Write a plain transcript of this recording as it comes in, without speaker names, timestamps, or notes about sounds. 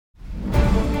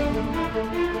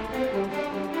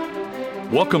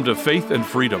Welcome to Faith and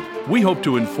Freedom. We hope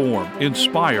to inform,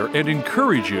 inspire, and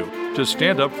encourage you to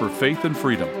stand up for faith and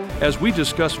freedom as we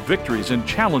discuss victories and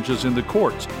challenges in the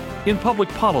courts, in public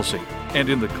policy, and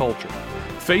in the culture.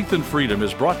 Faith and Freedom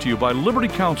is brought to you by Liberty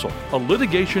Counsel, a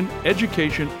litigation,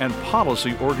 education, and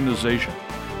policy organization.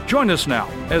 Join us now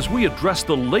as we address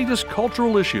the latest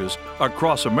cultural issues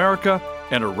across America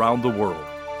and around the world.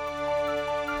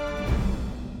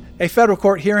 A federal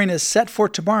court hearing is set for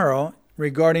tomorrow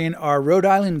regarding our Rhode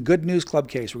Island Good News Club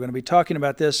case. We're going to be talking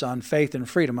about this on Faith and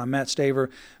Freedom. I'm Matt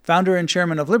Staver, founder and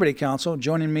chairman of Liberty Counsel.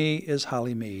 Joining me is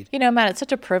Holly Mead. You know, Matt, it's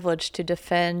such a privilege to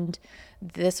defend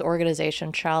this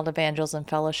organization, Child Evangelism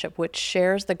Fellowship, which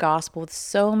shares the gospel with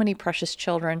so many precious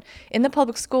children in the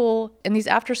public school, in these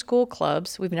after-school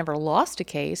clubs. We've never lost a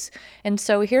case. And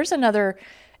so here's another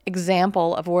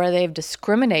example of where they've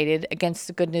discriminated against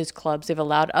the Good News Clubs. They've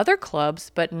allowed other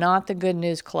clubs, but not the Good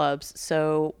News Clubs.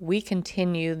 So we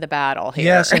continue the battle here.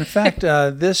 Yes, in fact,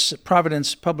 this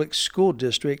Providence Public School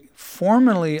District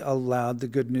formerly allowed the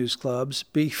Good News Clubs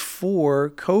before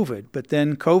COVID, but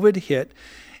then COVID hit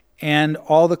and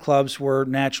all the clubs were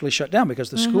naturally shut down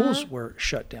because the schools were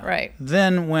shut down. Right.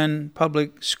 Then when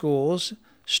public schools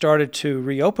started to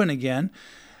reopen again,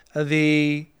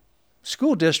 the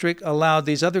school district allowed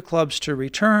these other clubs to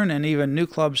return and even new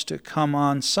clubs to come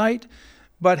on site,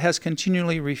 but has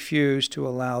continually refused to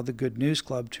allow the Good News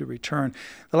Club to return.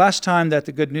 The last time that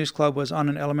the Good News Club was on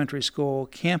an elementary school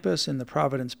campus in the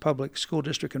Providence Public School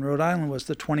District in Rhode Island was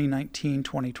the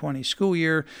 2019-2020 school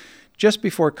year, just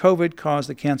before COVID caused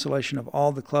the cancellation of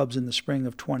all the clubs in the spring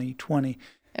of 2020.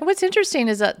 And what's interesting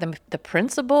is that the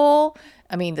principal,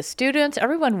 the students,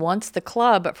 everyone wants the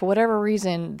club, but for whatever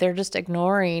reason, they're just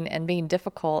ignoring and being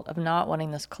difficult of not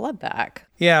wanting this club back.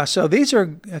 Yeah, so these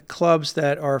are clubs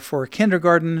that are for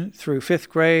kindergarten through fifth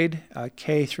grade,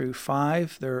 K through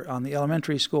 5. They're on the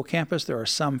elementary school campus. There are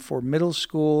some for middle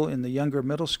school, in the younger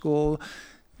middle school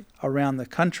around the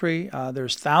country.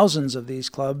 There's thousands of these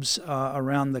clubs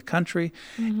around the country,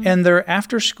 and they're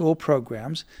after-school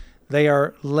programs. They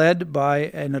are led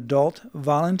by an adult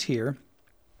volunteer.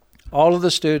 All of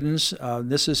the students,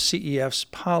 this is CEF's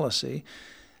policy,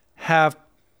 have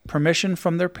permission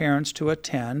from their parents to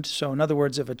attend. So in other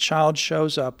words, if a child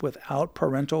shows up without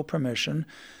parental permission,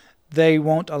 they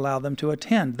won't allow them to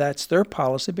attend. That's their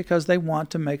policy because they want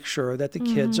to make sure that the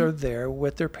kids are there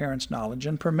with their parents' knowledge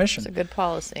and permission. It's a good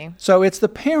policy. So it's the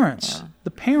parents. Yeah.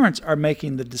 The parents are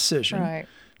making the decision right.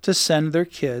 to send their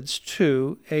kids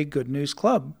to a Good News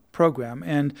Club program.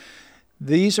 And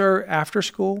these are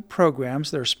after-school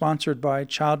programs. They're sponsored by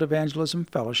Child Evangelism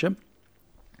Fellowship.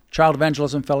 Child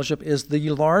Evangelism Fellowship is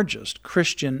the largest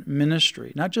Christian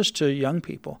ministry, not just to young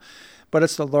people, but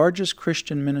it's the largest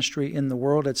Christian ministry in the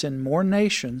world. It's in more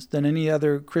nations than any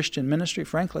other Christian ministry.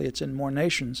 Frankly, it's in more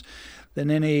nations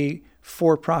than any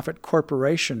for-profit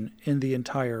corporation in the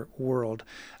entire world.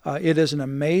 It is an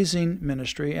amazing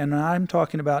ministry, and I'm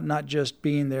talking about not just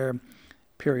being there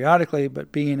periodically,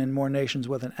 but being in more nations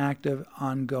with an active,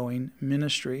 ongoing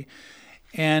ministry.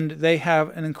 And they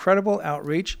have an incredible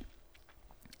outreach.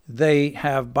 They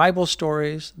have Bible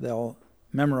stories. They'll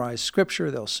memorize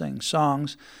scripture. They'll sing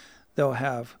songs. They'll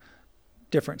have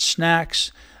different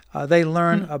snacks. They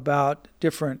learn about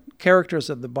different characters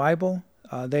of the Bible.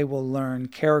 They will learn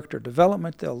character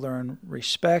development. They'll learn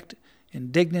respect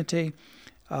and dignity.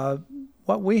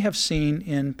 What we have seen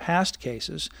in past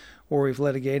cases where we've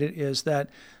litigated is that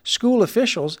school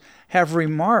officials have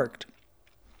remarked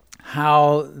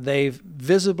how they've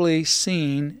visibly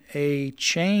seen a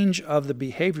change of the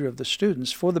behavior of the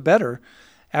students for the better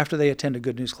after they attend a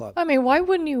Good News Club. Why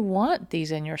wouldn't you want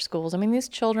these in your schools? These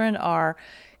children are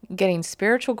getting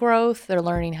spiritual growth. They're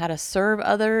learning how to serve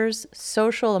others,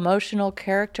 social, emotional,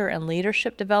 character, and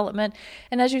leadership development.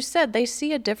 And as you said, they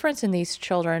see a difference in these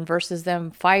children versus them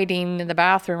fighting in the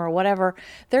bathroom or whatever.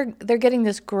 They're getting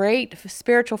this great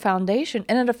spiritual foundation,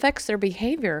 and it affects their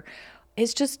behavior.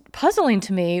 It's just puzzling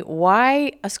to me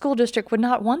why a school district would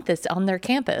not want this on their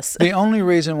campus. The only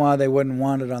reason why they wouldn't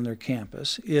want it on their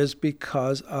campus is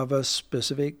because of a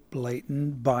specific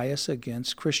blatant bias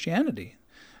against Christianity.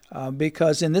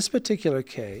 Because in this particular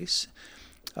case,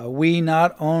 we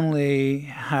not only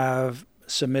have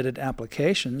submitted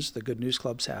applications, the Good News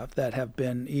Clubs have, that have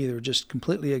been either just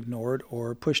completely ignored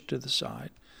or pushed to the side,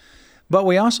 but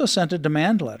we also sent a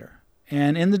demand letter.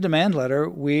 And in the demand letter,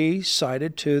 we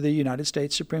cited to the United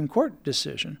States Supreme Court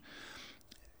decision.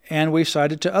 And we've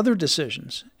cited to other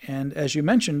decisions. And as you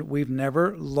mentioned, we've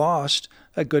never lost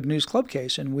a Good News Club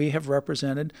case, and we have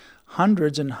represented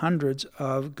hundreds and hundreds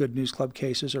of Good News Club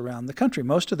cases around the country,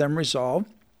 most of them resolved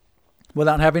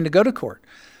without having to go to court.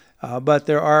 But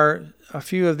there are a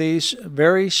few of these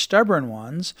very stubborn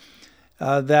ones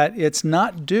that it's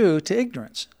not due to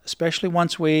ignorance, especially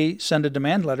once we send a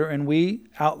demand letter and we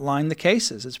outline the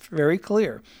cases. It's very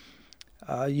clear.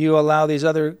 You allow these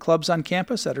other clubs on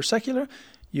campus that are secular,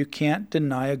 you can't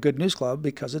deny a Good News Club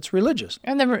because it's religious.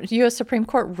 And the U.S. Supreme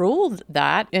Court ruled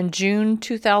that in June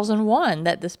 2001,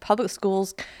 that this public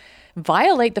schools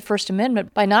violate the First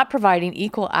Amendment by not providing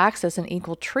equal access and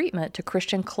equal treatment to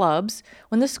Christian clubs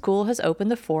when the school has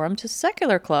opened the forum to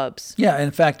secular clubs. Yeah,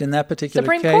 in fact, in that particular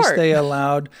Supreme case, Court. they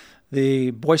allowed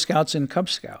the Boy Scouts and Cub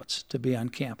Scouts to be on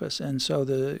campus. And so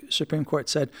the Supreme Court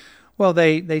said, well,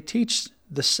 they teach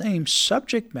the same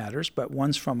subject matters, but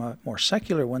one's from a more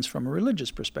secular, one's from a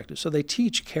religious perspective. So they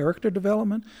teach character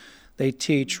development, they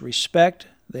teach respect,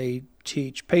 they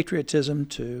teach patriotism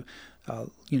to,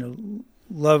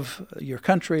 love your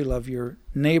country, love your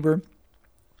neighbor.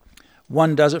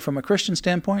 One does it from a Christian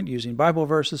standpoint, using Bible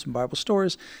verses and Bible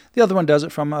stories. The other one does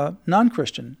it from a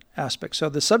non-Christian aspect. So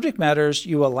the subject matters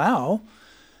you allow,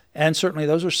 and certainly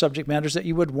those are subject matters that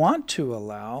you would want to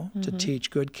allow to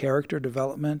teach good character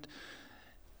development.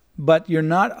 But you're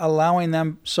not allowing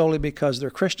them solely because they're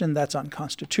Christian. That's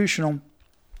unconstitutional.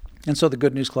 And so the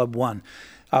Good News Club won.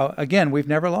 Again, we've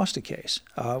never lost a case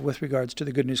with regards to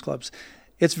the Good News Clubs.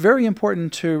 It's very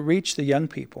important to reach the young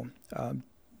people.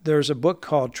 There's a book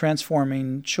called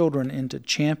Transforming Children into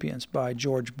Champions by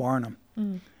George Barnum.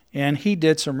 And he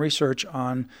did some research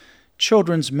on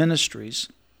children's ministries.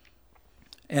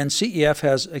 And CEF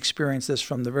has experienced this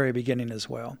from the very beginning as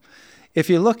well. If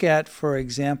you look at, for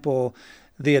example,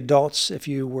 the adults, if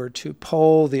you were to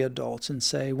poll the adults and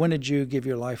say, when did you give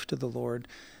your life to the Lord?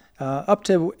 Up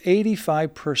to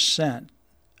 85%,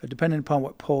 depending upon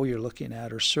what poll you're looking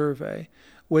at or survey,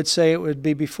 would say it would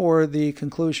be before the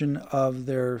conclusion of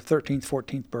their 13th,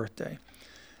 14th birthday.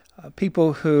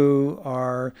 People who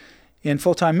are in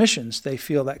full-time missions, they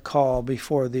feel that call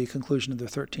before the conclusion of their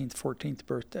 13th, 14th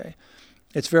birthday.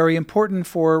 It's very important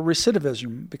for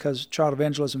recidivism because Child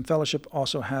Evangelism Fellowship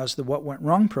also has the What Went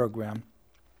Wrong program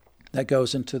that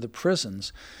goes into the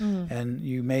prisons. And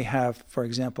you may have, for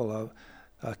example,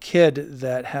 a kid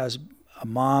that has a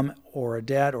mom or a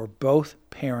dad or both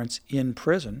parents in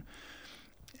prison.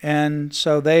 And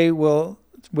so they will,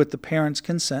 with the parent's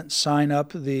consent, sign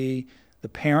up the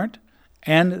parent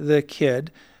and the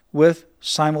kid with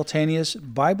simultaneous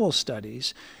Bible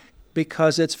studies,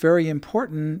 because it's very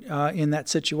important in that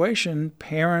situation.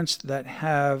 Parents that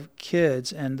have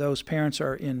kids and those parents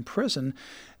are in prison,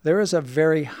 there is a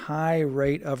very high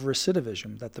rate of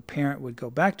recidivism, that the parent would go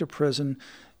back to prison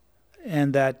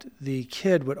and that the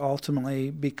kid would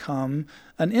ultimately become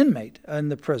an inmate in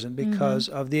the prison because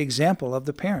of the example of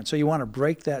the parent. So you want to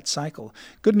break that cycle.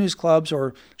 Good News Clubs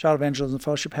or Child Evangelism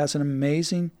Fellowship has an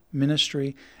amazing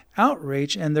ministry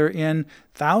outreach, and they're in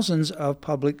thousands of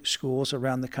public schools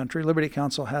around the country. Liberty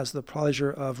Counsel has the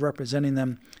pleasure of representing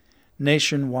them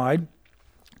nationwide.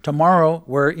 Tomorrow,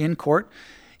 we're in court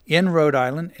in Rhode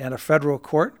Island at a federal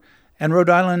court, and Rhode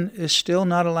Island is still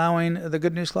not allowing the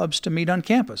Good News Clubs to meet on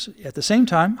campus. At the same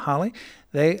time, Holly,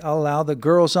 they allow the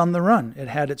Girls on the Run. It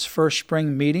had its first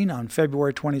spring meeting on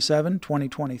February 27,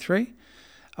 2023.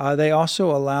 They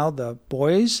also allow the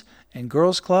Boys and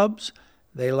Girls Clubs.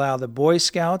 They allow the Boy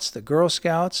Scouts, the Girl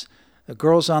Scouts, the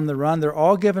Girls on the Run. They're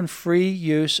all given free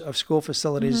use of school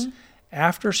facilities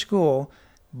after school,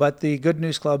 but the Good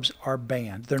News Clubs are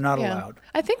banned. They're not allowed.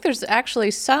 I think there's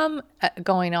actually some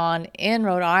going on in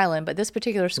Rhode Island, but this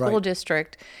particular school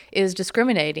district is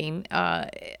discriminating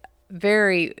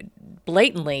very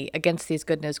blatantly against these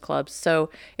Good News Clubs. So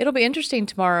it'll be interesting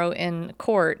tomorrow in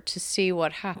court to see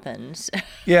what happens.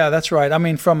 Yeah, that's right. I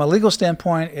mean, from a legal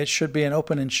standpoint, it should be an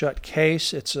open and shut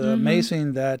case. It's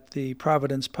amazing that the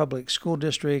Providence Public School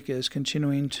District is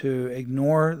continuing to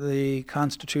ignore the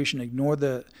Constitution, ignore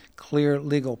the clear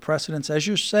legal precedents. As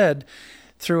you said,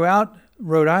 throughout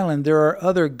Rhode Island, there are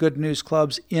other Good News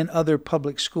Clubs in other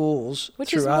public schools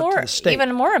throughout the state.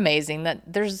 Even more amazing that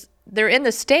they're in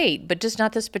the state, but just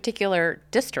not this particular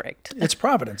district. It's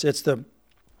Providence. It's the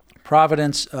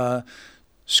Providence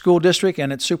School District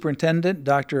and its superintendent,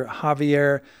 Dr.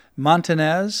 Javier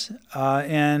Montanez,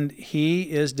 and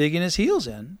he is digging his heels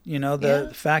in. You know, the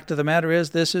fact of the matter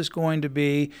is this is going to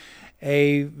be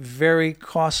a very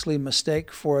costly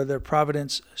mistake for the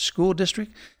Providence School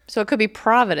District. So it could be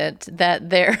provident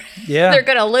that they're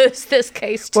going to lose this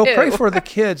case too. Well, pray for the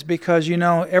kids because, you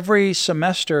know, every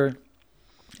semester,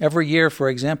 every year, for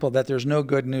example, that there's no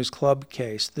Good News Club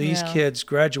case, these kids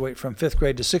graduate from 5th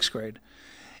grade to 6th grade.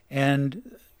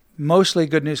 And mostly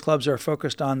Good News Clubs are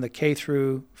focused on the K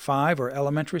through 5 or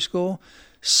elementary school.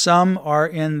 Some are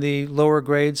in the lower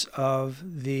grades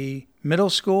of the middle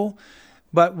school.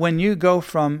 But when you go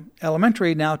from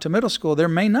elementary now to middle school, there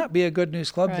may not be a Good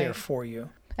News Club there for you.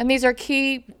 And these are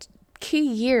key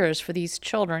years for these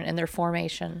children in their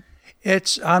formation.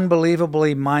 It's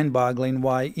unbelievably mind-boggling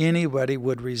why anybody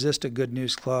would resist a Good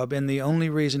News Club, and the only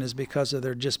reason is because of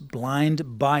their just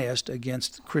blind bias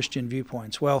against Christian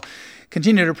viewpoints. Well,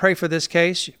 continue to pray for this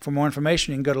case. For more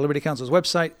information, you can go to Liberty Counsel's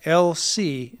website,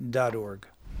 lc.org.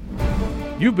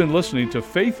 You've been listening to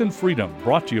Faith and Freedom,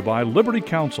 brought to you by Liberty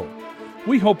Counsel.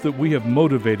 We hope that we have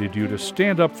motivated you to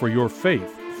stand up for your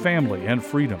faith, family, and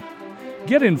freedom.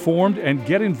 Get informed and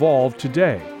get involved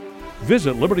today.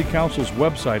 Visit Liberty Counsel's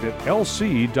website at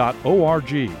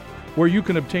lc.org, where you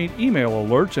can obtain email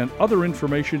alerts and other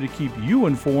information to keep you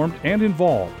informed and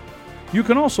involved. You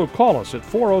can also call us at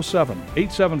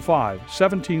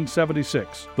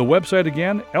 407-875-1776. The website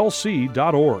again,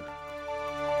 lc.org.